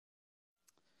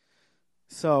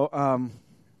So, I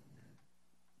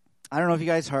don't know if you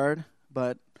guys heard,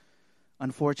 but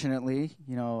unfortunately,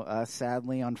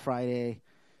 sadly on Friday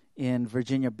in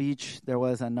Virginia Beach, there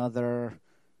was another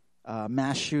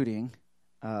mass shooting.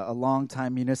 A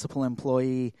longtime municipal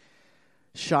employee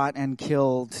shot and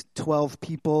killed 12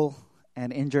 people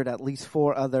and injured at least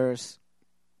 4 others,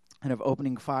 kind of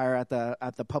opening fire at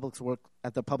the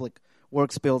public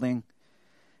works building.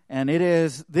 And it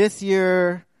is this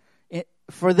year.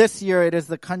 For this year, it is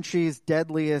the country's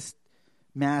deadliest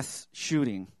mass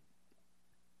shooting.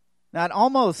 Now,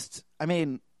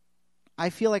 I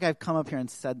feel like I've come up here and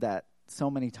said that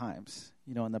so many times,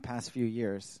 in the past few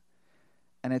years.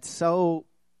 And it's so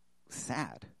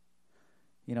sad,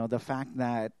 the fact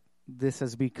that this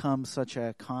has become such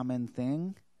a common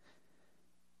thing.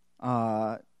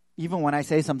 Even when I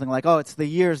say something like, oh, it's the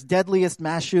year's deadliest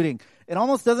mass shooting, it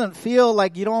almost doesn't feel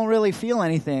like you don't really feel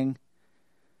anything.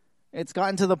 It's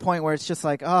gotten to the point where it's just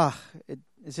like,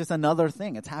 it's just another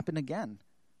thing. It's happened again.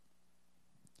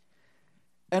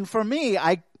 And for me,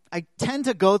 I tend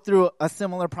to go through a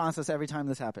similar process every time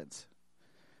this happens.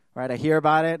 Right? I hear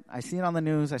about it. I see it on the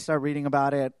news. I start reading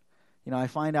about it. I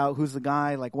find out who's the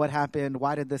guy, like what happened,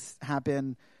 why did this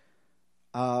happen.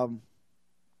 And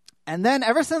then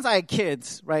ever since I had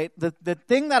kids, right, the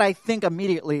thing that I think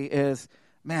immediately is,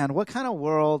 man, what kind of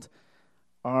world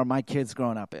are my kids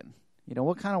growing up in?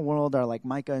 What kind of world are like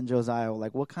Micah and Josiah,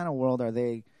 like what kind of world are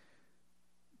they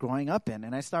growing up in?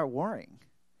 And I start worrying,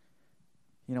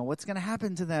 what's going to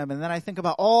happen to them? And then I think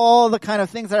about all the kind of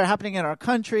things that are happening in our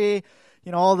country,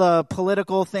 all the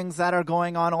political things that are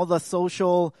going on, all the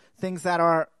social things that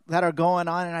are going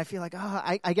on. And I feel like,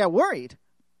 I get worried.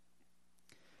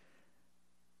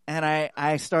 And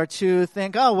I start to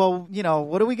think,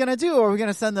 what are we going to do? Are we going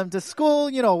to send them to school?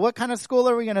 What kind of school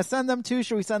are we going to send them to?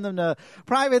 Should we send them to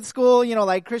private school,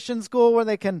 like Christian school where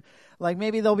they can, like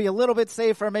maybe they'll be a little bit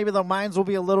safer. Maybe their minds will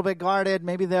be a little bit guarded.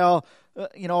 Maybe they'll,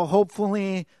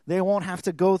 hopefully they won't have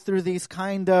to go through these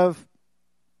kind of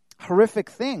horrific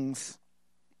things.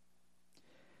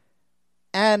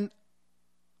 And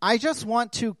I just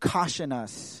want to caution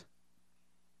us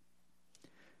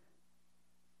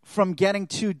from getting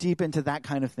too deep into that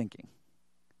kind of thinking.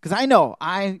 Because I know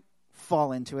I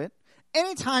fall into it.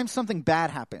 Anytime something bad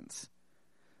happens,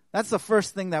 that's the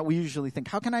first thing that we usually think.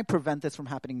 How can I prevent this from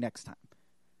happening next time?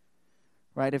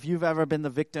 Right? If you've ever been the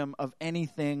victim of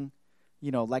anything,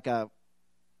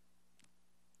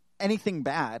 anything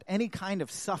bad, any kind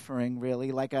of suffering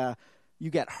really, you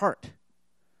get hurt.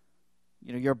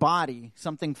 Your body,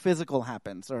 something physical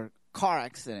happens, or car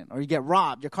accident, or you get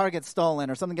robbed, your car gets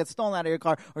stolen, or something gets stolen out of your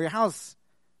car or your house.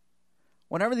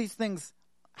 Whenever these things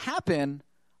happen,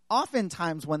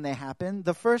 oftentimes when they happen,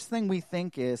 the first thing we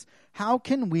think is, how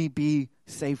can we be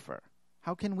safer?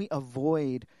 How can we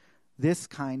avoid this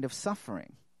kind of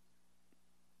suffering?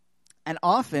 And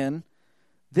often,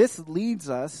 this leads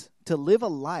us to live a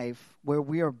life where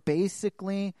we are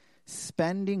basically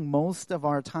spending most of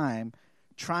our time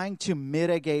trying to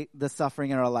mitigate the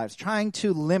suffering in our lives, trying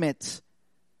to limit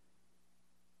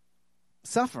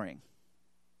suffering.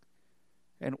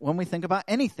 And when we think about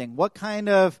anything, what kind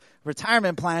of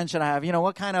retirement plan should I have?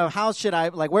 What kind of house should I,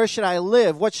 where should I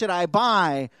live? What should I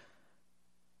buy?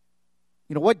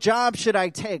 What job should I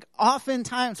take?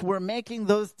 Oftentimes we're making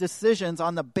those decisions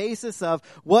on the basis of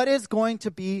what is going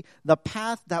to be the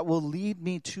path that will lead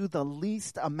me to the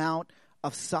least amount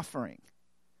of suffering.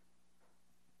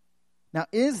 Now,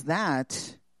 is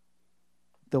that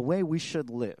the way we should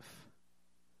live?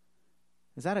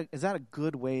 Is that a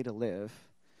good way to live?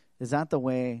 Is that the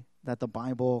way that the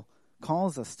Bible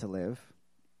calls us to live?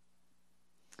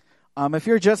 If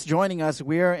you're just joining us,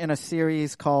 we're in a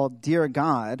series called Dear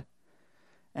God,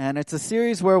 and it's a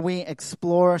series where we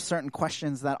explore certain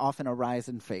questions that often arise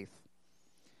in faith.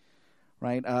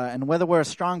 Right? And whether we're a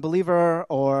strong believer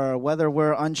or whether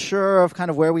we're unsure of kind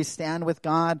of where we stand with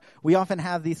God, we often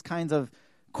have these kinds of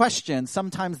questions.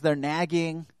 Sometimes they're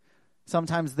nagging.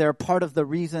 Sometimes they're part of the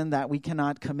reason that we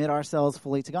cannot commit ourselves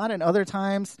fully to God. And other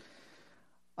times,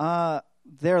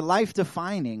 they're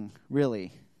life-defining,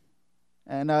 really.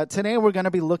 And today we're going to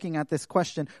be looking at this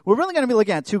question. We're really going to be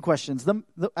looking at 2 questions.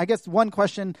 I guess one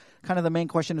question, kind of the main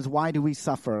question, is why do we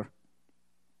suffer?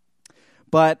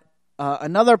 But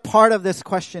another part of this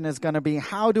question is going to be,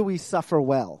 how do we suffer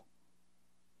well?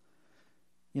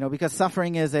 Because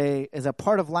suffering is a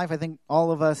part of life. I think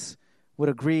all of us would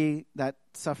agree that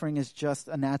suffering is just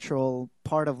a natural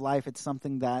part of life. It's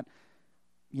something that,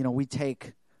 we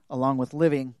take along with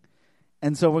living.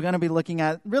 And so we're going to be looking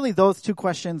at really those 2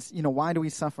 questions, why do we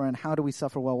suffer and how do we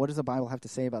suffer well? What does the Bible have to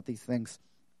say about these things?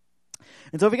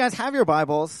 And so if you guys have your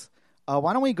Bibles,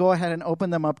 why don't we go ahead and open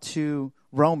them up to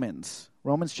Romans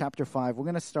chapter 5. We're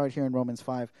going to start here in Romans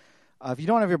 5. If you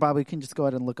don't have your Bible, you can just go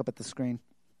ahead and look up at the screen.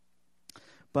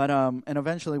 But and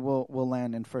eventually we'll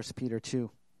land in 1 Peter 2.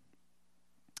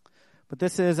 But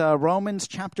this is Romans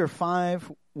chapter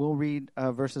 5. We'll read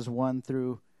verses 1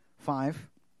 through 5.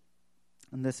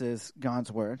 And this is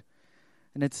God's word.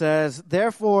 And it says,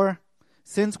 "Therefore,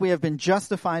 since we have been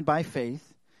justified by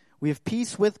faith, we have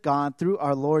peace with God through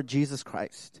our Lord Jesus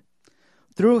Christ.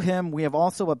 Through him we have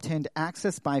also obtained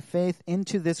access by faith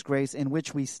into this grace in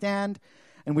which we stand,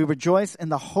 and we rejoice in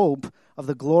the hope of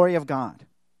the glory of God.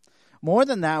 More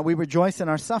than that, we rejoice in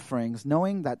our sufferings,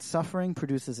 knowing that suffering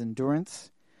produces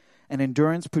endurance, and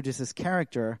endurance produces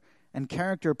character, and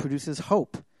character produces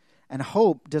hope. And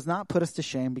hope does not put us to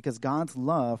shame, because God's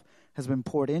love has been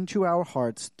poured into our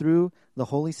hearts through the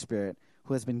Holy Spirit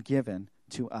who has been given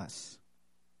to us."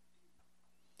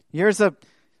 Here's a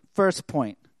first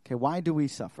point. Okay, why do we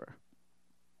suffer?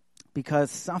 Because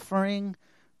suffering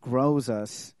grows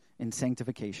us in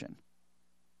sanctification.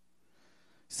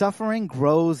 Suffering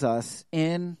grows us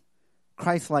in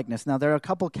Christ-likeness. Now, there are a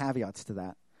couple caveats to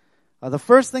that. The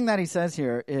first thing that he says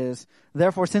here is,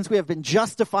 therefore, since we have been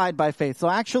justified by faith. So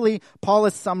actually, Paul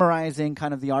is summarizing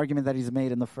kind of the argument that he's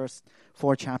made in the first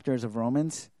 4 chapters of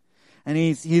Romans. And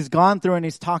he's gone through and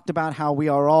he's talked about how we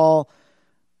are all,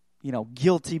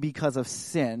 guilty because of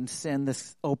sin,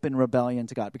 this open rebellion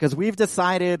to God. Because we've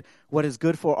decided what is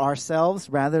good for ourselves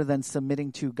rather than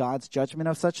submitting to God's judgment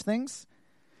of such things.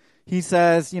 He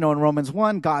says, in Romans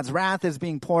 1, God's wrath is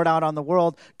being poured out on the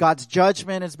world. God's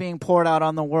judgment is being poured out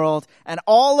on the world. And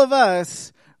all of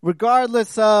us,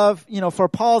 regardless of, for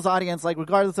Paul's audience, like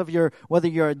regardless of whether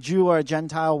you're a Jew or a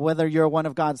Gentile, whether you're one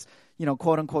of God's,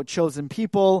 quote unquote, chosen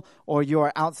people, or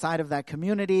you're outside of that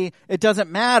community, it doesn't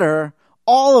matter.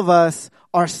 All of us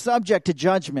are subject to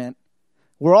judgment.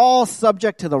 We're all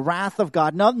subject to the wrath of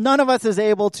God. None of us is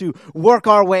able to work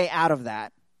our way out of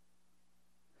that.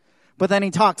 But then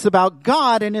he talks about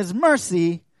God in his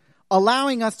mercy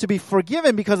allowing us to be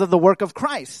forgiven because of the work of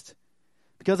Christ,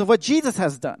 because of what Jesus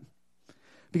has done.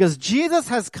 Because Jesus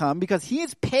has come, because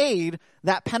he's paid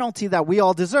that penalty that we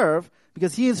all deserve,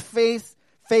 because he has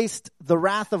faced the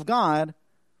wrath of God,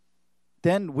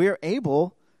 then we're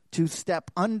able to step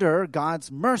under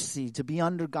God's mercy, to be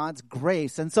under God's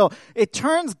grace. And so it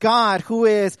turns God, who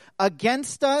is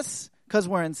against us because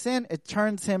we're in sin, it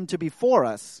turns him to be for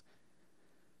us,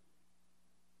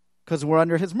 because we're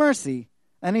under his mercy.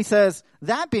 And he says,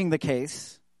 that being the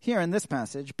case, here in this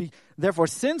passage, therefore,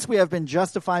 since we have been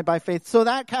justified by faith, so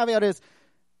that caveat is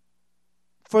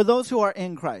for those who are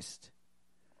in Christ.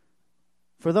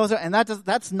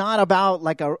 That's not about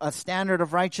like a standard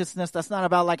of righteousness. That's not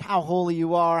about like how holy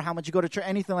you are, how much you go to church,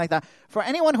 anything like that. For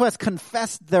anyone who has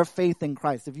confessed their faith in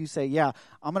Christ, if you say, yeah,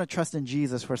 I'm going to trust in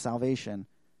Jesus for salvation,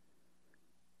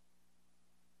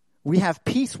 we have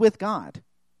peace with God.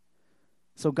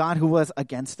 So God, who was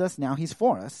against us, now he's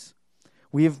for us.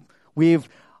 We've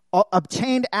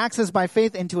obtained access by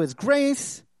faith into his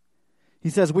grace. He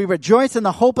says we rejoice in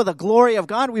the hope of the glory of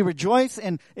God. We rejoice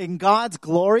in God's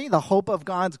glory, the hope of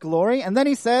God's glory. And then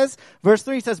he says, verse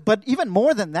 3 says, but even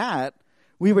more than that,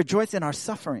 we rejoice in our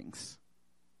sufferings.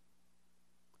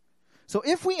 So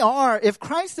if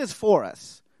Christ is for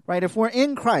us, right, if we're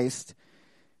in Christ,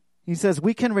 he says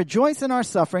we can rejoice in our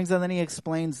sufferings. And then he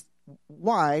explains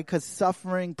why, because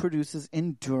suffering produces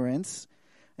endurance,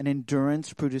 and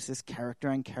endurance produces character,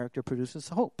 and character produces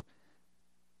hope.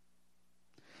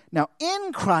 Now,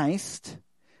 in Christ,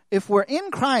 if we're in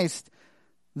Christ,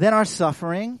 then our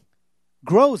suffering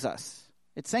grows us.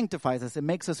 It sanctifies us. It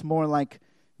makes us more like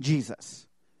Jesus.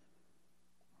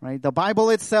 Right? The Bible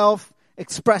itself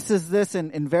expresses this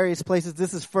in various places.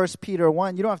 This is 1 Peter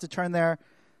 1. You don't have to turn there.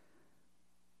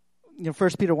 1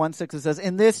 Peter 1:6, it says,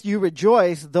 in this you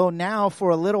rejoice, though now for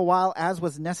a little while, as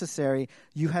was necessary,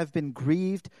 you have been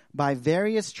grieved by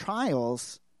various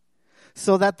trials,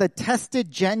 so that the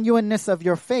tested genuineness of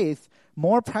your faith,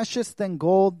 more precious than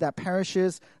gold that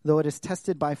perishes, though it is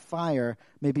tested by fire,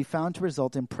 may be found to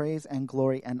result in praise and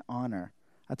glory and honor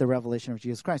at the revelation of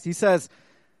Jesus Christ. He says,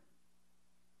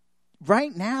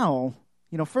 right now,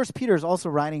 1 Peter is also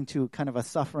writing to kind of a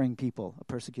suffering people, a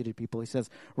persecuted people. He says,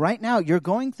 right now, you're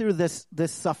going through this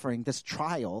suffering, this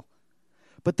trial,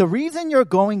 but the reason you're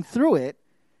going through it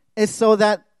is so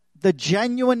that the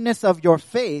genuineness of your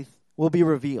faith will be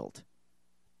revealed.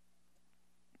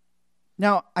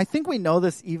 Now, I think we know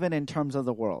this even in terms of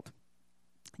the world.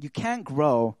 You can't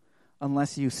grow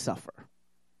unless you suffer.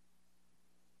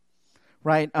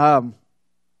 Right? So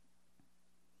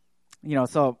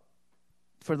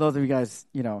for those of you guys,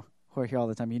 who are here all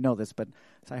the time, you know this, but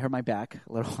so I hurt my back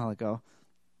a little while ago.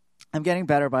 I'm getting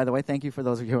better, by the way. Thank you for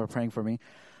those of you who are praying for me.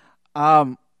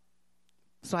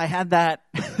 So I had that,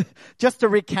 just to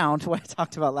recount what I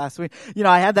talked about last week,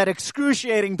 I had that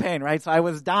excruciating pain, right? So I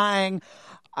was dying.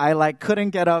 I couldn't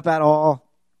get up at all.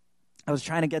 I was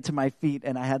trying to get to my feet,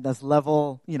 and I had this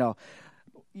level,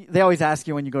 they always ask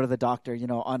you when you go to the doctor,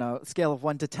 on a scale of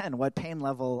 1 to 10, what pain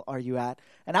level are you at?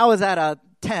 And I was at a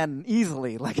 10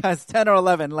 easily, I was 10 or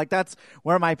 11, that's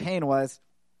where my pain was.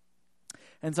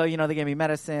 And so, they gave me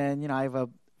medicine, I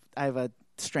have a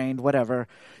strained whatever,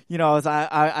 as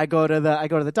I go to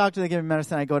the doctor, they give me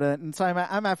medicine, and so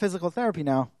I'm at physical therapy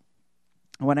now.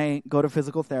 When I go to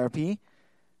physical therapy,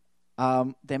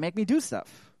 they make me do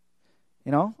stuff.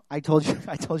 I told you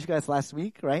guys last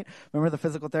week, right? Remember the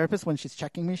physical therapist, when she's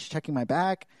checking me, she's checking my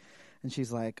back, and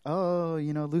she's like, oh,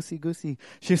 loosey goosey.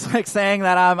 She's saying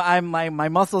that my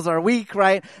muscles are weak,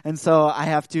 right? And so I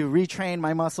have to retrain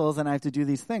my muscles, and I have to do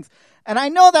these things. And I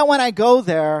know that when I go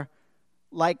there,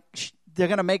 they're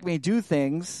going to make me do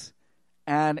things,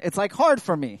 and it's hard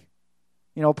for me,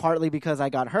 partly because I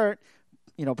got hurt,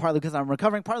 partly because I'm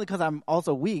recovering, partly because I'm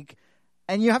also weak.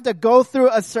 And you have to go through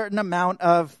a certain amount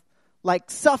of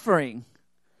suffering,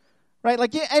 right?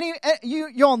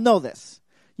 You all know this.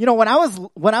 When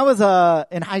I was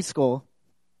in high school,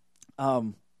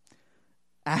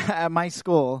 at my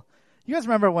school, you guys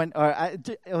remember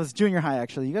it was junior high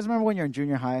actually. You guys remember when you're in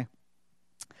junior high?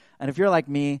 And if you're like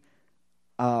me,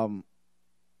 I've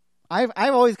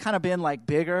always kind of been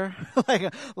bigger,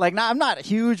 I'm not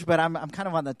huge, but I'm kind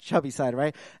of on the chubby side,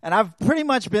 right? And I've pretty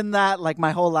much been that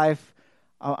my whole life.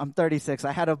 I'm 36.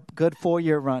 I had a good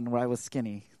 4-year run where I was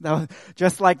skinny. That was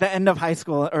just the end of high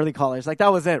school, early college.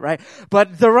 That was it, right?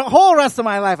 But the whole rest of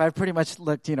my life, I've pretty much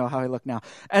looked, how I look now.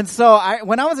 And so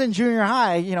when I was in junior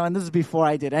high, and this is before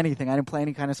I did anything. I didn't play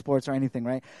any kind of sports or anything,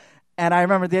 right? And I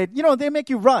remember they make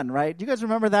you run, right? Do you guys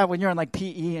remember that when you're in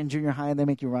PE in junior high and they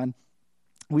make you run?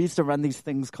 We used to run these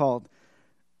things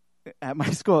at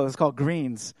my school, it was called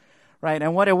greens, right?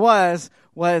 And what it was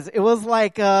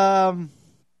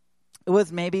it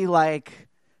was maybe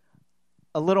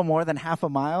a little more than half a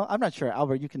mile. I'm not sure,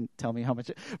 Albert, you can tell me how much.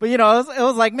 But it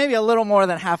was maybe a little more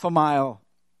than half a mile.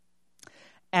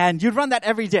 And you'd run that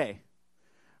every day,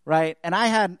 right? And I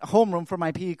had homeroom for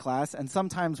my PE class, and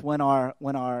sometimes when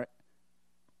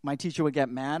my teacher would get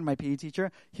mad, my PE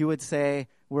teacher, he would say,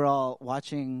 we're all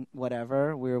watching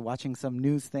whatever. We were watching some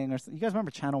news thing. You guys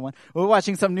remember Channel 1? We were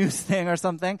watching some news thing or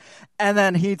something. And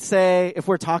then he'd say, if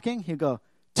we're talking, he'd go,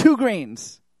 2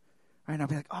 greens. Right? And I'd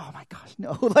be like, oh my gosh,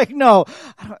 no. No.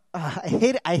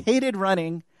 I hated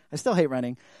running. I still hate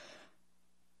running.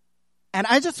 And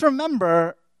I just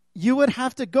remember you would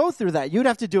have to go through that. You'd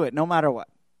have to do it no matter what.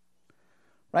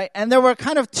 Right? And there were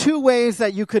kind of 2 ways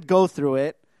that you could go through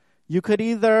it. You could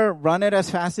either run it as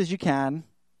fast as you can,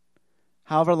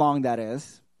 however long that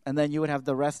is, and then you would have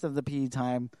the rest of the PE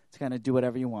time to kind of do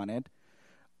whatever you wanted.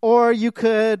 Or you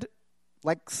could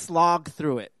slog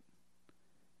through it.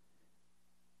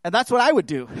 And that's what I would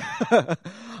do.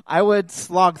 I would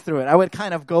slog through it. I would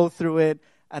kind of go through it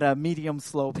at a medium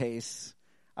slow pace.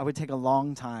 I would take a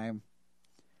long time.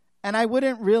 And I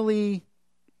wouldn't really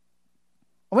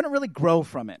grow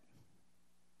from it.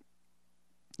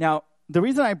 Now, the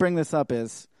reason I bring this up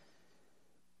is,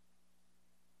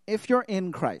 if you're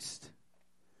in Christ,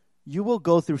 you will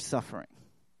go through suffering,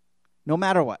 no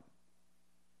matter what.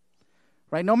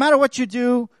 Right? No matter what you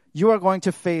do, you are going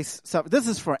to face suffering. This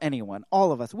is for anyone,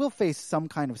 all of us. We'll face some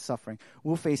kind of suffering.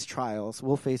 We'll face trials.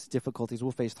 We'll face difficulties.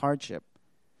 We'll face hardship.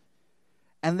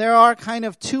 And there are kind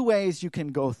of 2 ways you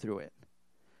can go through it.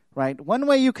 Right? One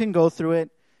way you can go through it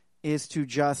is to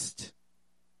just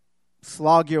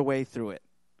slog your way through it.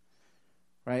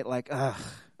 Right?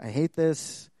 I hate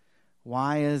this.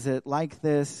 Why is it like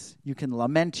this? You can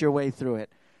lament your way through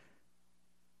it.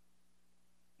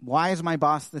 Why is my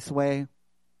boss this way?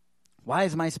 Why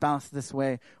is my spouse this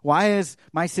way? Why is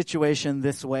my situation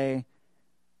this way?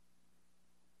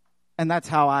 And that's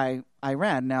how I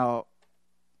ran. Now,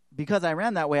 because I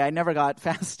ran that way, I never got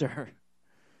faster.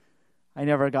 I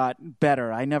never got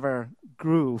better. I never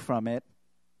grew from it.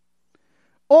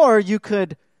 Or you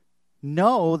could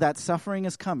know that suffering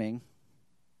is coming,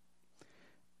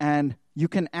 and you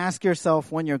can ask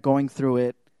yourself when you're going through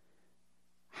it,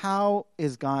 how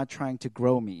is God trying to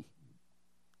grow me?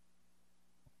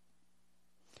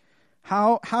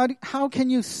 How can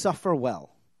you suffer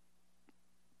well?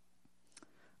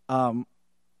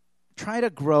 Try to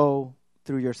grow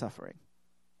through your suffering.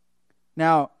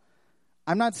 Now,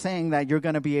 I'm not saying that you're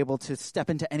going to be able to step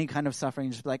into any kind of suffering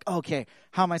and just be like, okay,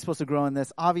 how am I supposed to grow in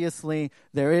this? Obviously,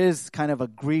 there is kind of a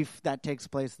grief that takes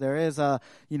place. There is a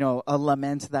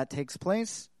lament that takes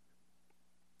place.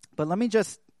 But let me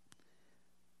just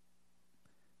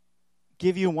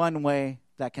give you one way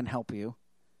that can help you.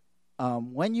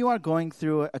 When you are going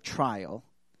through a trial,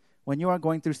 when you are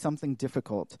going through something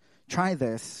difficult, try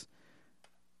this.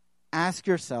 Ask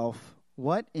yourself,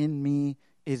 what in me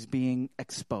is being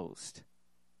exposed?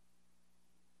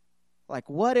 Like,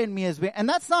 what in me is being, and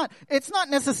it's not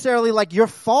necessarily like your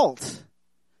fault.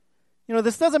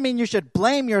 This doesn't mean you should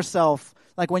blame yourself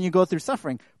like when you go through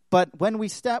suffering. But when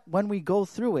we go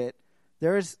through it,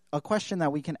 there is a question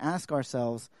that we can ask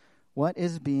ourselves, what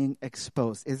is being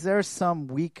exposed? Is there some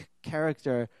weak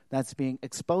character that's being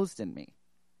exposed in me?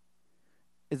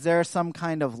 Is there some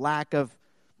kind of lack of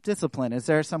discipline? Is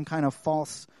there some kind of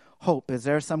false hope? Is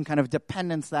there some kind of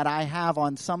dependence that I have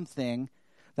on something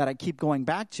that I keep going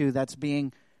back to that's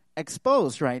being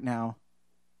exposed right now?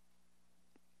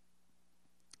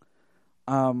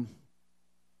 A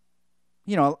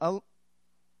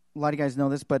lot of you guys know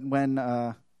this, but when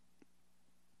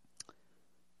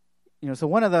so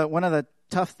one of the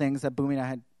tough things that Boomy and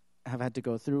I have had to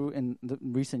go through in the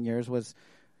recent years was,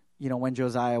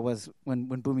 when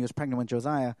Boomy was pregnant with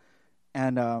Josiah,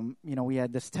 and we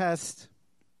had this test.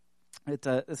 It's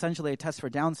essentially a test for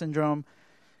Down syndrome,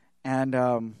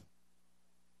 and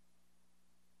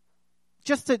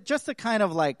just to kind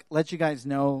of like let you guys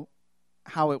know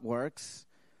how it works.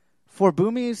 For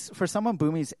someone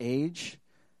Boomy's age,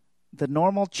 the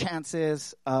normal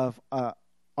chances of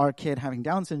our kid having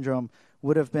Down syndrome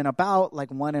would have been about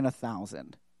like 1 in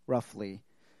 1,000, roughly,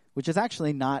 which is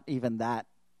actually not even that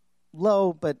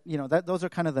low, but those are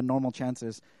kind of the normal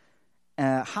chances.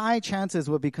 High chances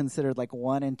would be considered like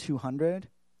 1 in 200,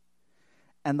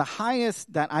 and the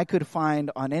highest that I could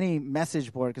find on any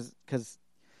message board, because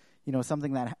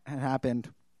something that had happened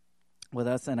with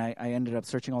us, and I ended up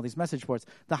searching all these message boards.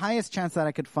 The highest chance that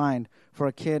I could find for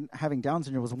a kid having Down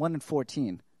syndrome was 1 in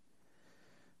 14.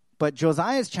 But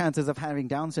Josiah's chances of having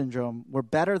Down syndrome were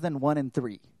better than 1 in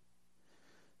 3.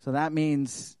 So that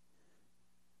means,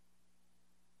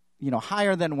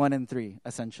 higher than 1 in 3,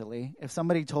 essentially. If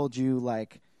somebody told you,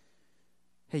 like,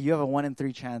 hey, you have a 1 in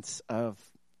 3 chance of,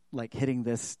 like, hitting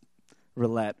this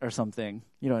roulette or something,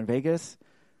 in Vegas,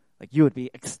 like, you would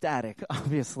be ecstatic,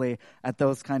 obviously, at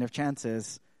those kind of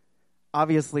chances.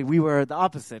 Obviously, we were the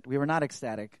opposite. We were not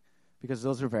ecstatic because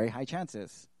those were very high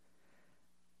chances.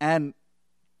 And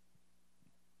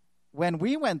when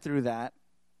we went through that,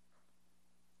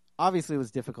 obviously it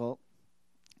was difficult.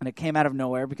 And it came out of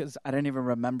nowhere because I didn't even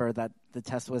remember that the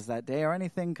test was that day or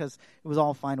anything, because it was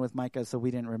all fine with Micah, so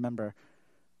we didn't remember.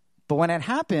 But when it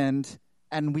happened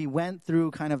and we went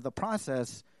through kind of the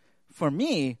process, for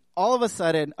me, all of a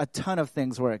sudden, a ton of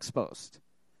things were exposed,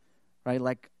 right?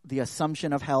 Like the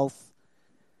assumption of health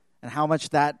and how much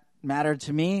that mattered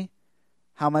to me,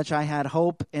 how much I had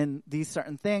hope in these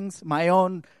certain things. My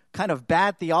own kind of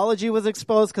bad theology was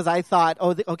exposed because I thought,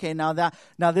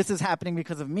 now this is happening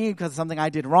because of me, because of something I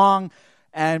did wrong,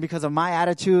 and because of my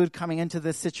attitude coming into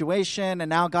this situation, and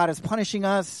now God is punishing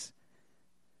us.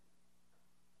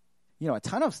 A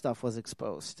ton of stuff was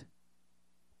exposed.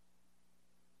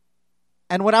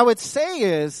 And what I would say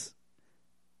is,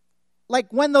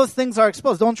 like, when those things are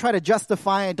exposed, don't try to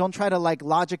justify it. Don't try to, like,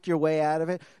 logic your way out of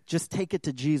it. Just take it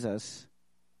to Jesus.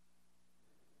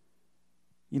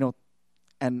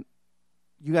 And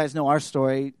you guys know our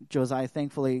story. Josiah,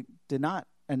 thankfully, did not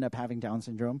end up having Down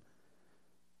syndrome.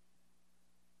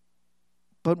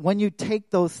 But when you take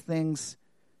those things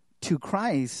to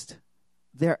Christ,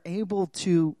 they're able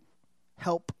to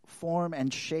help form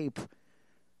and shape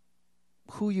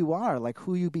who you are, like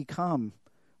who you become,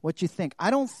 what you think.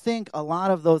 I don't think a lot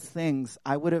of those things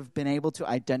I would have been able to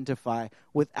identify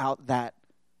without that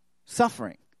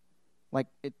suffering. Like,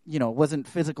 it, wasn't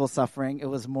physical suffering. It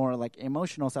was more like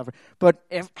emotional suffering. But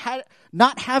if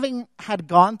not having had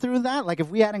gone through that, like if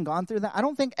we hadn't gone through that, I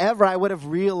don't think ever I would have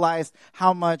realized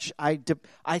how much I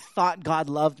thought God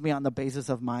loved me on the basis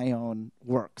of my own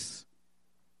works.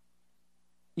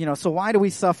 So why do we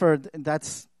suffer?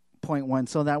 That's point one,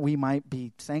 so that we might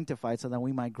be sanctified, so that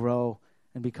we might grow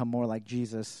and become more like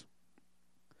Jesus.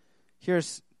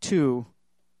 Here's 2.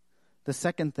 The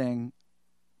second thing,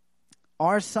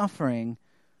 our suffering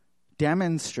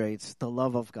demonstrates the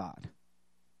love of God.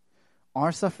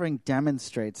 Our suffering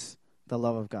demonstrates the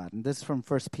love of God. And this is from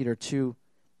 1 Peter 2.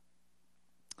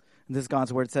 And this is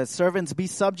God's word. It says, "Servants, be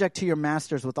subject to your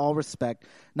masters with all respect,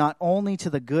 not only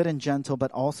to the good and gentle,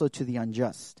 but also to the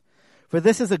unjust. For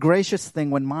this is a gracious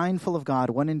thing when mindful of God,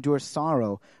 one endures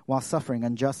sorrow while suffering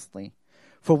unjustly.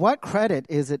 For what credit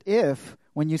is it if,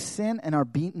 when you sin and are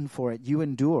beaten for it, you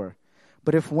endure?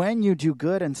 But if when you do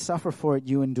good and suffer for it,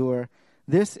 you endure,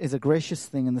 this is a gracious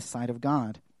thing in the sight of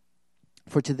God.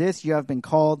 For to this you have been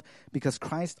called, because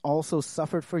Christ also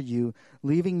suffered for you,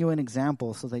 leaving you an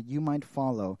example so that you might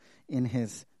follow in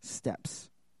his steps.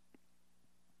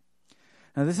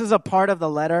 Now, this is a part of the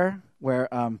letter where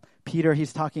Peter,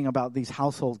 he's talking about these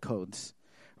household codes,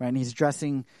 right? And he's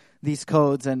addressing these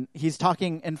codes, and he's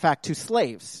talking, in fact, to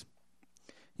slaves,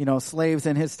 slaves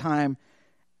in his time.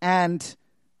 And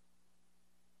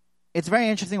it's very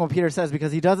interesting what Peter says,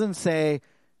 because he doesn't say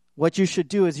what you should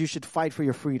do is you should fight for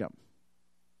your freedom.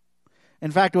 In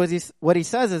fact, what he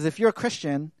says is if you're a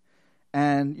Christian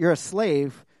and you're a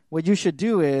slave, what you should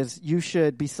do is you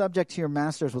should be subject to your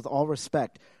masters with all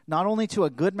respect, not only to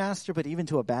a good master, but even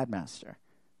to a bad master.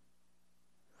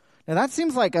 Now, that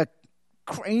seems like a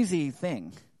crazy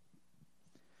thing.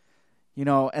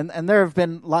 And there have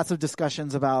been lots of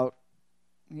discussions about,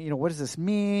 what does this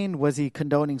mean? Was he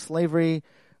condoning slavery?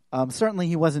 Certainly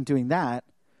he wasn't doing that.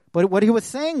 But what he was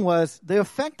saying was the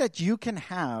effect that you can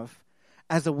have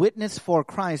as a witness for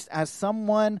Christ, as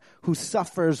someone who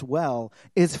suffers well,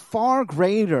 is far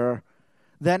greater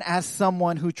than as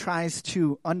someone who tries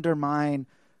to undermine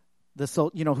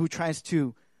who tries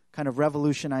to kind of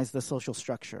revolutionize the social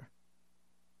structure.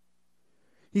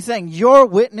 He's saying your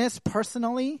witness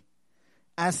personally,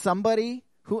 as somebody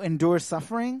who endures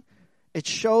suffering, it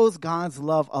shows God's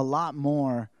love a lot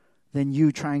more than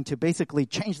you trying to basically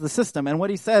change the system. And what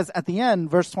he says at the end,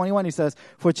 verse 21, he says,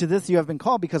 for to this you have been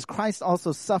called, because Christ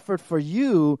also suffered for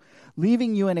you,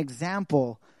 leaving you an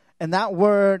example. And that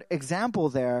word example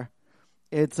there,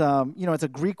 it's a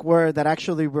Greek word that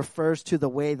actually refers to the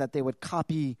way that they would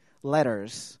copy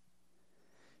letters.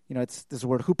 It's this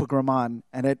word hupogrammon,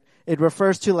 and it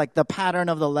refers to like the pattern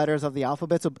of the letters of the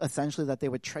alphabet, so essentially that they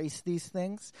would trace these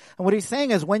things. And what he's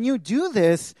saying is when you do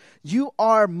this, you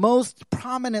are most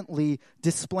prominently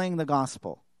displaying the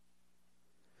gospel.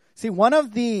 See, one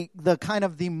of the kind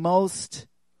of the most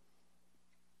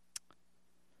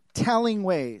telling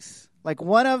ways, like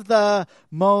one of the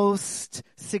most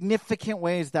significant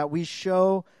ways that we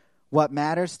show what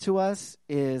matters to us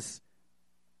is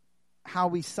how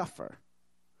we suffer.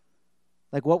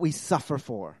 Like what we suffer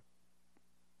for.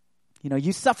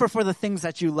 You suffer for the things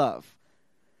that you love.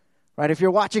 Right? If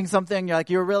you're watching something,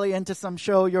 you're really into some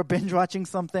show, you're binge watching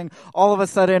something, all of a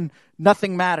sudden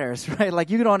nothing matters, right? Like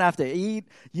you don't have to eat,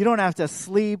 you don't have to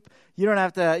sleep, you don't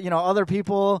have to, other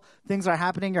people, things are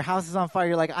happening, your house is on fire,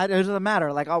 you're like, it doesn't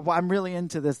matter. Like, oh, I'm really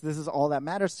into this. This is all that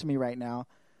matters to me right now.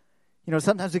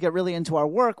 Sometimes we get really into our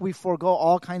work, we forego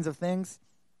all kinds of things.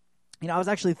 I was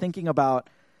actually thinking about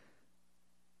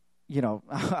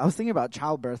I was thinking about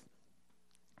childbirth,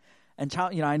 and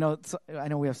I know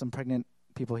we have some pregnant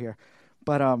people here,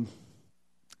 but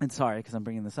and sorry because I'm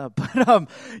bringing this up, but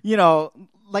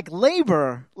like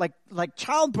labor, like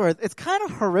childbirth, it's kind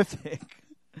of horrific,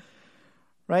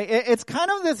 right? It's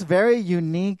kind of this very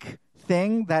unique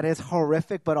thing that is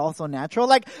horrific but also natural.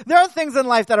 Like there are things in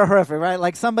life that are horrific, right?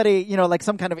 Like somebody, like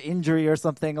some kind of injury or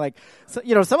something. Like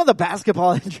some of the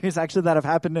basketball injuries actually that have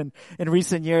happened in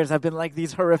recent years have been like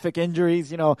these horrific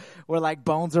injuries, where like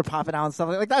bones are popping out and stuff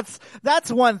like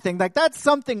that's one thing. Like that's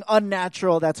something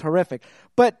unnatural that's horrific.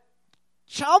 But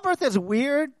childbirth is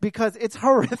weird because it's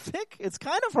horrific. It's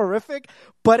kind of horrific,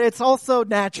 but it's also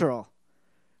natural.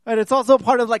 Right? It's also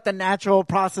part of like the natural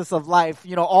process of life.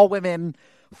 All women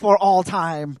for all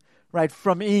time, right,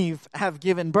 from Eve, have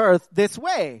given birth this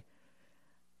way.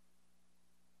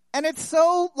 And it's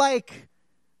so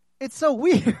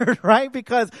weird, right?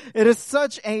 Because it is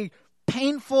such a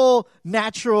painful,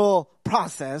 natural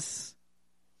process.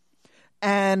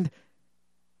 And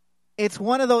it's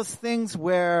one of those things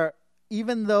where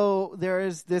even though there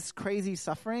is this crazy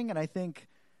suffering, and I think,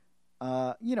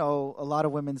 a lot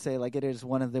of women say like it is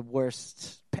one of the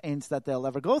worst pains that they'll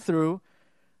ever go through,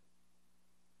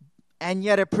 and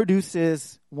yet it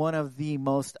produces one of the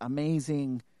most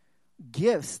amazing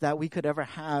gifts that we could ever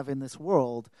have in this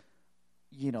world,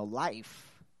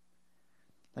 life.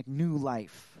 Like new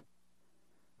life.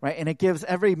 Right? And it gives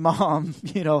every mom,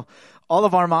 all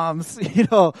of our moms,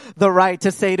 the right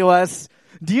to say to us,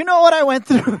 do you know what I went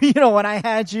through, when I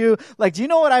had you? Like, do you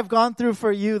know what I've gone through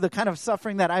for you? The kind of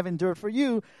suffering that I've endured for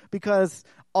you, because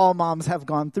all moms have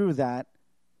gone through that.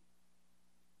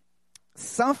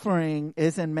 Suffering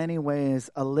is in many ways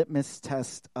a litmus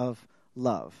test of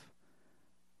love,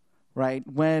 right?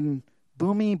 When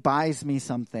Boomy buys me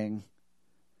something,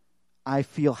 I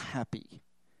feel happy,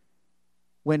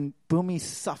 when Bumi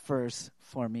suffers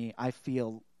for me, I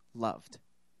feel loved.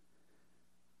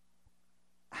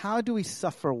 How do we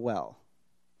suffer well?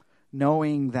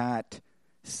 Knowing that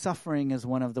suffering is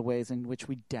one of the ways in which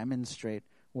we demonstrate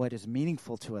what is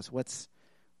meaningful to us,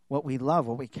 what we love,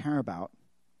 what we care about.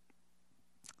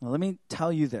 Well, let me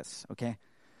tell you this, okay?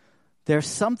 There's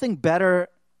something better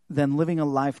than living a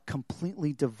life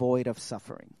completely devoid of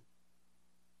suffering.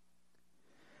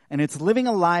 And it's living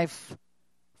a life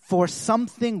for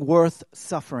something worth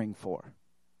suffering for.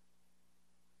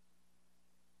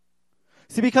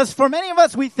 See, because for many of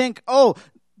us, we think,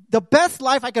 the best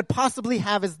life I could possibly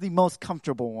have is the most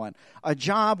comfortable one. A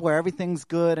job where everything's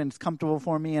good and it's comfortable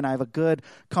for me, and I have a good,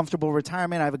 comfortable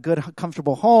retirement. I have a good,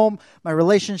 comfortable home. My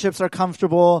relationships are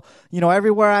comfortable.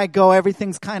 Everywhere I go,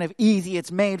 everything's kind of easy.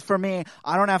 It's made for me.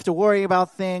 I don't have to worry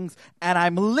about things. And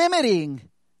I'm limiting,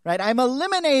 right? I'm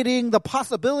eliminating the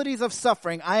possibilities of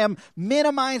suffering. I am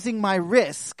minimizing my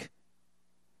risk.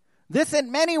 This,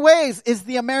 in many ways, is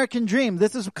the American dream.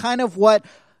 This is kind of what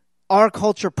our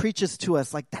culture preaches to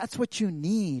us. Like, that's what you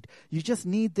need. You just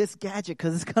need this gadget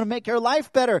because it's going to make your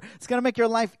life better. It's going to make your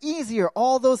life easier.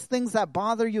 All those things that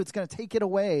bother you, it's going to take it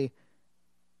away.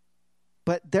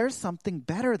 But there's something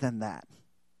better than that.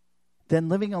 Than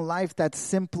living a life that's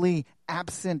simply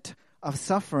absent of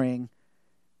suffering.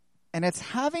 And it's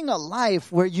having a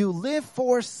life where you live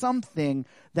for something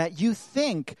that you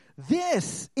think,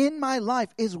 this in my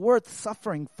life is worth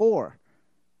suffering for.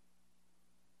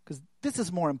 Because this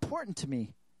is more important to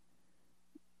me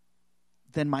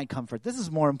than my comfort. This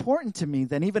is more important to me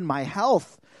than even my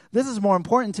health. This is more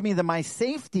important to me than my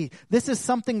safety. This is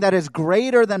something that is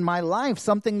greater than my life,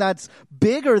 something that's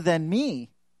bigger than me.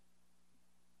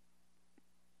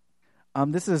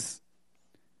 This is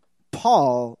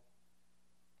Paul.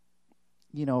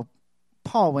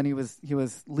 Paul, when he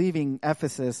was leaving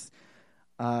Ephesus,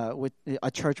 with a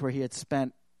church where he had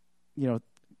spent,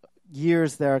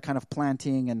 years there, kind of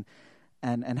planting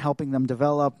and helping them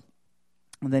develop,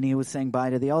 and then he was saying bye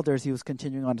to the elders. He was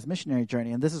continuing on his missionary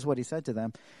journey, and this is what he said to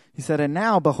them. He said, "And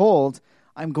now, behold,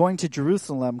 I'm going to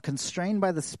Jerusalem, constrained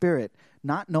by the Spirit,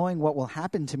 not knowing what will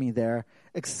happen to me there,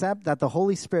 except that the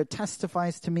Holy Spirit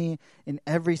testifies to me in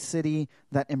every city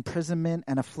that imprisonment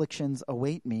and afflictions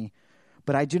await me.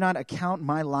 But I do not account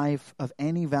my life of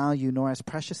any value, nor as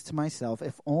precious to myself,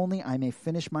 if only I may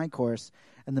finish my course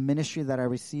and the ministry that I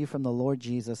received from the Lord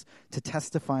Jesus to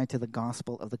testify to the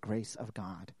gospel of the grace of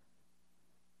God."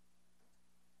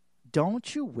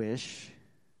 Don't you wish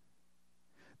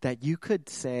that you could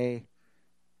say,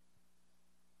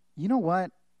 you know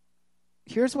what?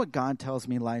 Here's what God tells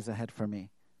me lies ahead for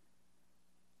me.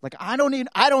 Like, I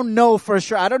don't know for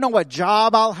sure. I don't know what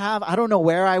job I'll have. I don't know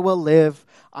where I will live.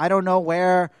 I don't know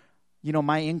where,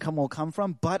 my income will come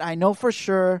from. But I know for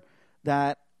sure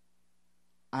that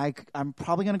I'm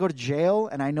probably going to go to jail.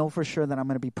 And I know for sure that I'm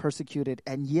going to be persecuted.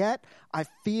 And yet, I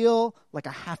feel like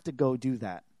I have to go do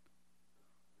that.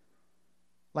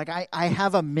 Like, I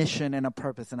have a mission and a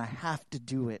purpose, and I have to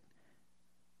do it.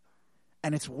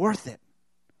 And it's worth it.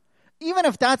 Even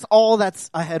if that's all that's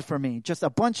ahead for me, just a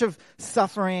bunch of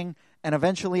suffering, and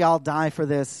eventually I'll die for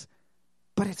this,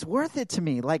 but it's worth it to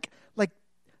me. Like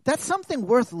that's something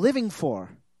worth living for.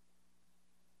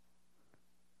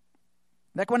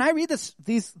 Like, when I read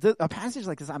a passage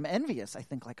like this, I'm envious. I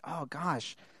think, like, oh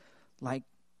gosh, like,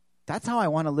 that's how I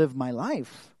want to live my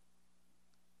life.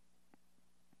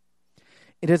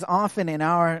 It is often in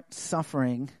our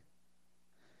suffering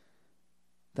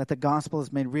that the gospel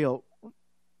is made real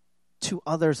to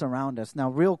others around us. Now,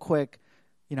 real quick,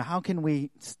 how can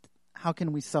we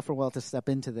suffer well to step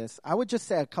into this? I would just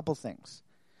say a couple things.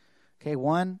 Okay,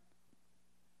 one,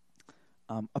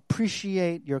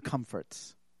 appreciate your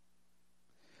comforts.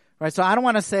 Right, so I don't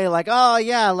want to say like, oh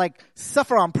yeah, like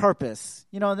suffer on purpose.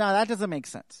 No, that doesn't make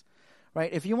sense.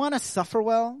 Right? If you want to suffer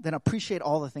well, then appreciate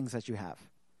all the things that you have.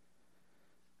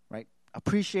 Right?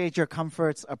 Appreciate your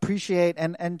comforts, appreciate,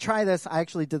 and try this. I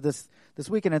actually did this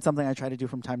week, and it's something I try to do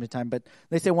from time to time. But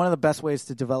they say one of the best ways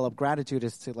to develop gratitude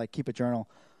is to keep a journal.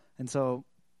 And so,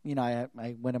 I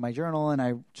went in my journal and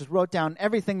I just wrote down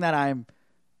everything that I'm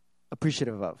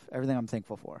appreciative of, everything I'm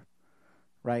thankful for,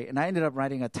 right? And I ended up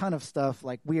writing a ton of stuff,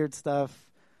 like weird stuff.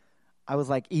 I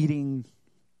was eating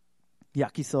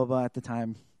yakisoba at the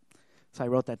time. So I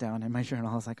wrote that down in my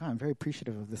journal. I was like, I'm very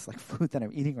appreciative of this food that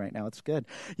I'm eating right now. It's good.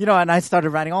 And I started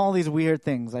writing all these weird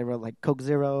things. I wrote Coke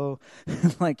Zero,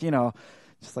 just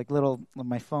little on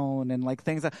my phone and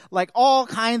things all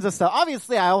kinds of stuff.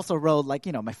 Obviously, I also wrote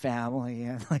my family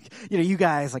and you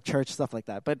guys, church, stuff like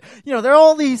that. But, there are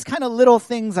all these kind of little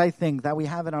things, I think, that we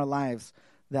have in our lives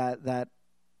that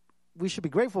we should be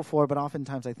grateful for, but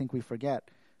oftentimes I think we forget.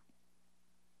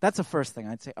 That's the first thing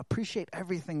I'd say. Appreciate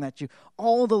everything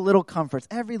all the little comforts,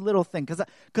 every little thing.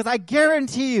 Because I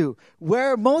guarantee you,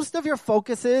 where most of your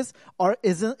focus it's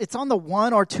on the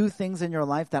one or two things in your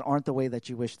life that aren't the way that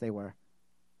you wish they were.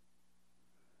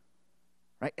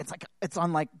 Right? It's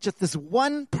on like just this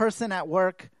one person at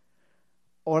work,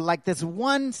 or like this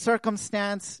one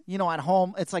circumstance, at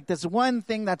home. It's like this one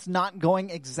thing that's not going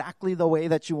exactly the way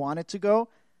that you want it to go.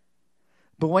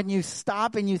 But when you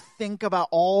stop and you think about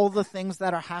all the things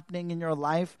that are happening in your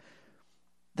life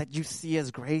that you see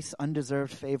as grace,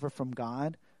 undeserved favor from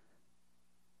God,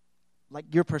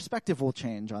 like your perspective will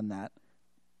change on that.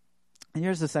 And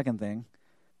here's the second thing.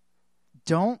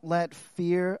 Don't let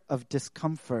fear of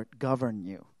discomfort govern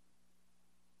you.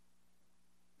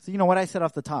 So what I said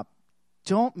off the top.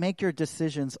 Don't make your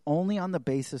decisions only on the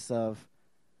basis of,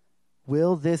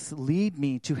 will this lead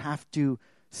me to have to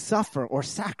suffer or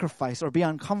sacrifice or be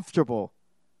uncomfortable?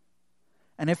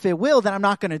 And if it will, then I'm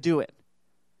not going to do it.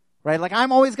 Right? Like,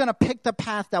 I'm always going to pick the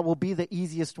path that will be the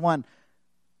easiest one.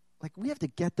 Like, we have to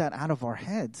get that out of our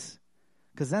heads,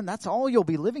 because then that's all you'll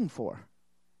be living for.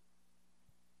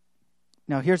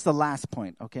 Now, here's the last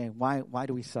point, okay? Why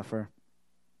do we suffer?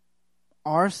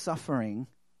 Our suffering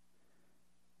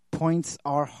points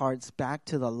our hearts back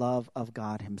to the love of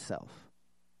God himself.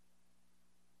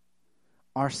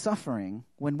 Our suffering,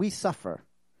 when we suffer,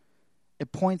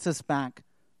 it points us back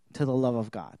to the love of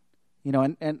God.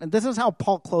 And this is how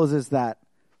Paul closes that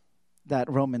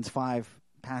Romans 5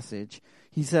 passage.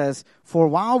 He says, "For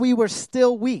while we were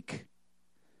still weak,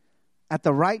 at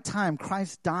the right time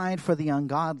Christ died for the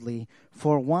ungodly.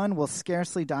 For one will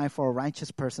scarcely die for a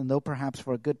righteous person, though perhaps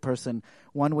for a good person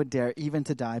one would dare even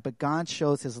to die. But God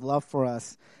shows his love for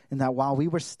us in that while we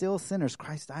were still sinners,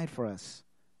 Christ died for us."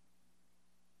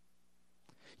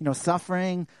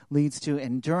 Suffering leads to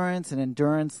endurance, and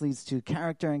endurance leads to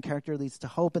character, and character leads to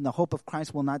hope, and the hope of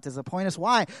Christ will not disappoint us.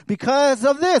 Why? Because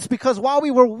of this. Because while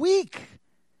we were weak,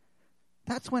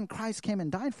 that's when Christ came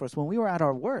and died for us, when we were at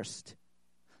our worst.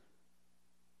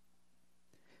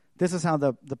 This is how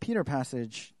the Peter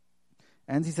passage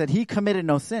ends. He said, "He committed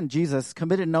no sin." Jesus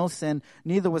committed no sin,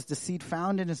 neither was deceit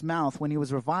found in his mouth. When he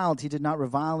was reviled, he did not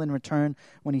revile in return.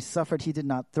 When he suffered, he did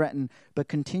not threaten, but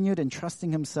continued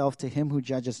entrusting himself to him who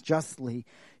judges justly.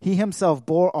 He himself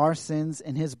bore our sins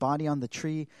in his body on the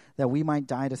tree, that we might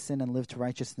die to sin and live to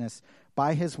righteousness.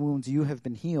 By his wounds you have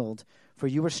been healed, for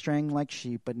you were straying like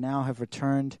sheep, but now have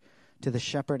returned to the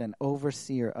shepherd and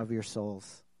overseer of your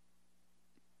souls.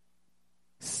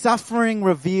 Suffering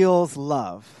reveals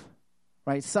love.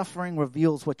 Right? Suffering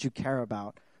reveals what you care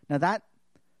about. Now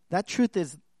that truth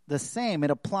is the same.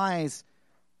 It applies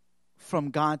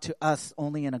from God to us,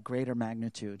 only in a greater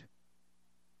magnitude.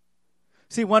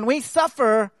 See, when we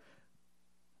suffer,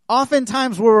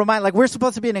 oftentimes we're reminded, like, we're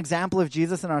supposed to be an example of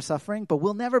Jesus in our suffering, but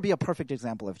we'll never be a perfect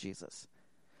example of Jesus.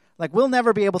 Like, we'll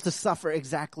never be able to suffer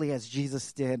exactly as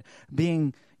Jesus did,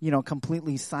 being,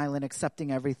 completely silent,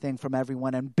 accepting everything from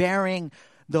everyone, and bearing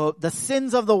the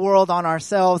sins of the world on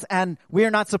ourselves, and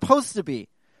we're not supposed to be.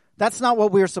 That's not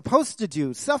what we're supposed to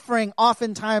do. Suffering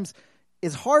oftentimes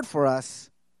is hard for us.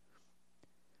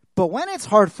 But when it's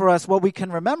hard for us, what we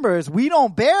can remember is we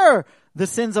don't bear the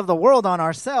sins of the world on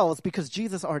ourselves, because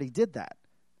Jesus already did that.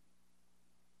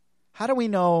 How do we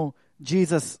know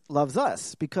Jesus loves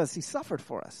us? Because he suffered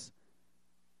for us.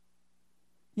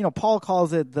 Paul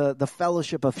calls it the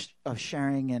fellowship of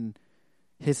sharing in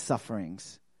his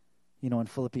sufferings. In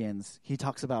Philippians, he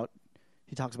talks about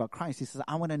Christ. He says,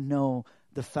 I want to know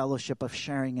the fellowship of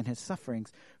sharing in his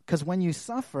sufferings. Because when you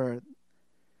suffer,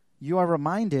 you are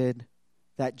reminded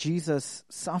that Jesus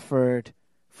suffered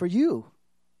for you.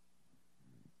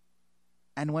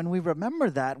 And when we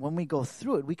remember that, when we go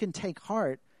through it, we can take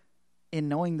heart in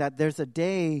knowing that there's a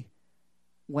day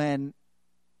when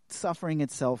suffering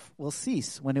itself will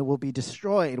cease, when it will be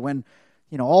destroyed, when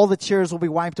all the tears will be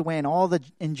wiped away and all the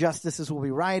injustices will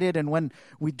be righted, and when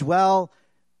we dwell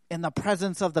in the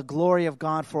presence of the glory of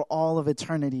God for all of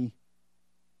eternity.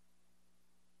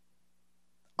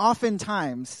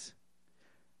 Oftentimes,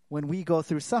 when we go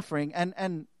through suffering,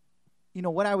 and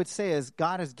what I would say is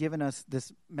God has given us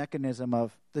this mechanism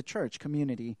of the church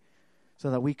community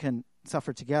so that we can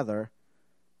suffer together.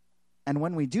 And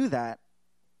when we do that,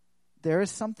 there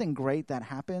is something great that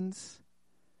happens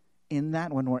in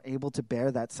that, when we're able to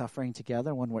bear that suffering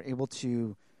together, when we're able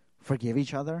to forgive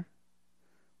each other,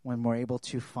 when we're able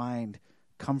to find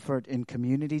comfort in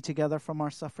community together from our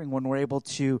suffering, when we're able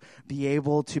to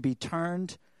be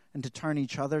turned and to turn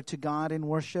each other to God in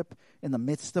worship in the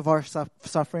midst of our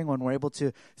suffering, when we're able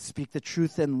to speak the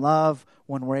truth in love,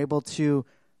 when we're able to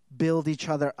build each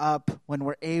other up, when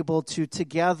we're able to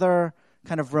together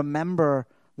kind of remember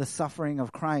the suffering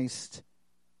of Christ,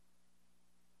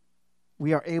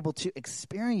 we are able to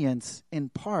experience in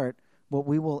part what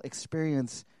we will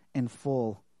experience in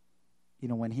full,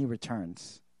 when he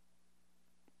returns.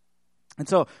 And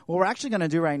so what we're actually going to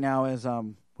do right now is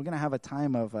we're going to have a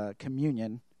time of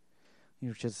communion,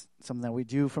 which is something that we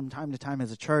do from time to time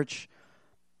as a church.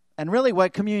 And really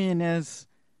what communion is,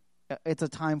 it's a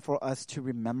time for us to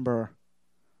remember,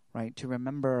 right? To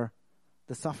remember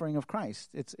the suffering of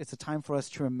Christ. It's a time for us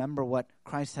to remember what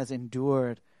Christ has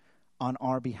endured on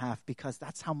our behalf, because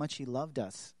that's how much he loved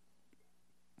us.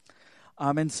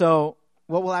 And so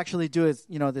what we'll actually do is,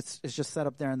 this is just set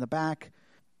up there in the back.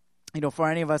 For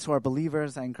any of us who are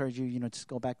believers, I encourage you, just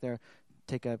go back there,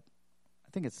 I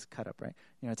think it's cut up, right?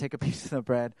 Take a piece of the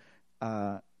bread,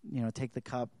 take the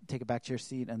cup, take it back to your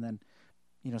seat, and then,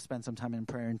 spend some time in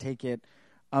prayer and take it.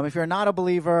 If you're not a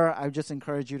believer, I would just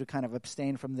encourage you to kind of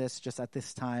abstain from this just at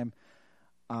this time,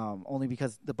 only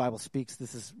because the Bible speaks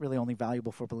this is really only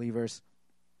valuable for believers.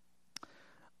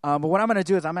 But what I'm going to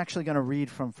do is I'm actually going to read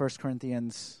from 1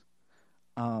 Corinthians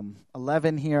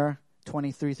 11 here,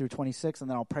 23 through 26, and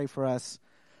then I'll pray for us,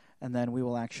 and then we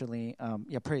will actually,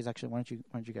 praise actually. Why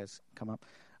don't you guys come up,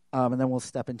 and then we'll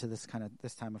step into this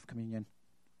time of communion.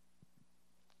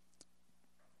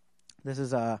 This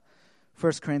is 1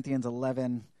 Corinthians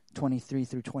 11, 23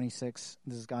 through 26.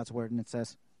 This is God's word, and it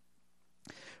says,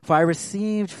 "For I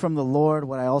received from the Lord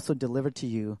what I also delivered to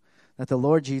you, that the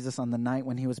Lord Jesus, on the night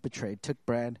when he was betrayed, took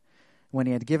bread. When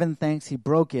he had given thanks, he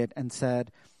broke it and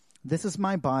said, 'This is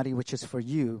my body, which is for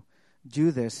you.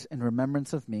 Do this in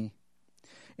remembrance of me.'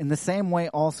 In the same way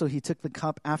also he took the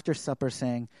cup after supper,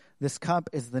 saying, 'This cup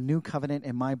is the new covenant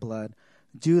in my blood.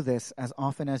 Do this as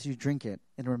often as you drink it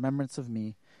in remembrance of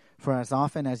me. For as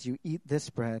often as you eat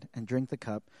this bread and drink the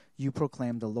cup, you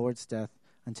proclaim the Lord's death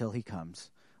until he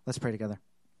comes.'" Let's pray together.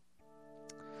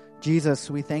 Jesus,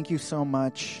 we thank you so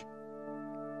much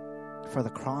for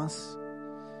the cross.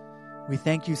 We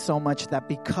thank you so much that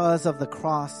because of the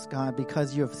cross, God,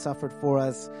 because you have suffered for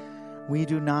us, we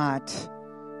do not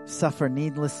suffer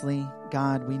needlessly.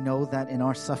 God, we know that in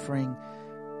our suffering,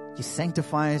 you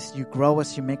sanctify us, you grow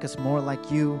us, you make us more like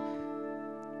you.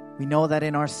 We know that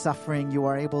in our suffering, you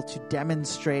are able to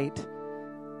demonstrate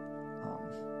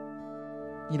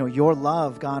your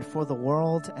love, God, for the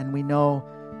world. And we know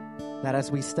that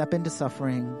as we step into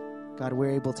suffering, God,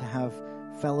 we're able to have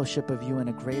fellowship of you and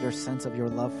a greater sense of your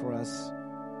love for us.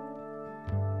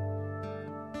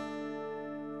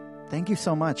 Thank you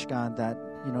so much, God, that,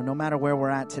 no matter where we're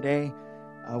at today,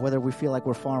 whether we feel like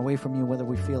we're far away from you, whether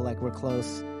we feel like we're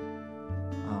close,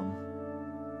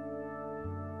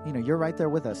 you're right there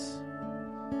with us.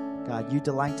 God, you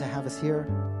delight to have us here.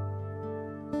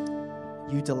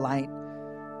 You delight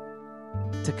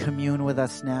to commune with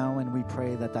us now, and we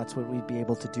pray that that's what we'd be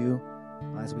able to do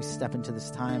as we step into this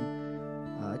time.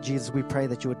 Jesus, we pray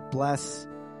that you would bless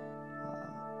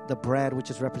the bread,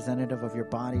 which is representative of your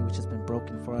body, which has been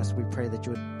broken for us. We pray that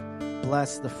you would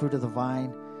bless the fruit of the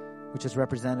vine, which is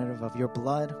representative of your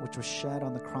blood, which was shed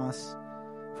on the cross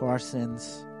for our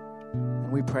sins.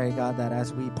 And we pray, God, that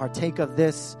as we partake of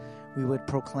this, we would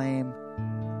proclaim,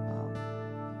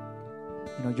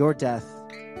 your death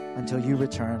until you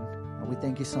return. We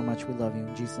thank you so much. We love you.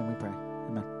 In Jesus' name we pray.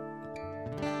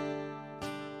 Amen.